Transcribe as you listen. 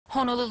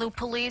Honolulu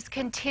police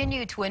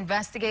continue to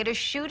investigate a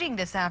shooting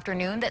this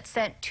afternoon that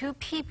sent 2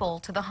 people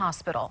to the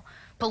hospital.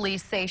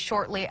 Police say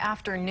shortly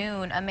after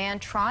noon, a man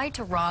tried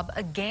to rob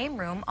a game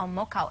room on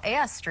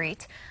Mokauea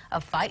Street. A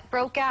fight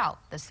broke out.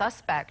 The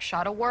suspect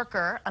shot a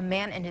worker, a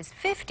man in his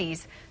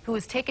 50s, who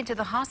was taken to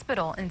the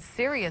hospital in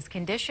serious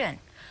condition.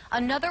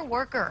 Another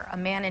worker, a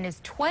man in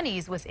his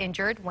 20s, was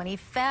injured when he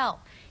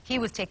fell. He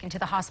was taken to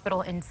the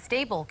hospital in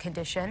stable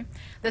condition.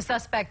 The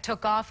suspect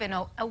took off in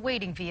a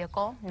waiting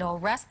vehicle. No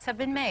arrests have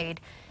been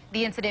made.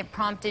 The incident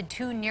prompted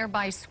 2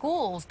 nearby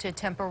schools to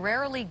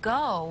temporarily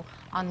go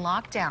on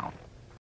lockdown.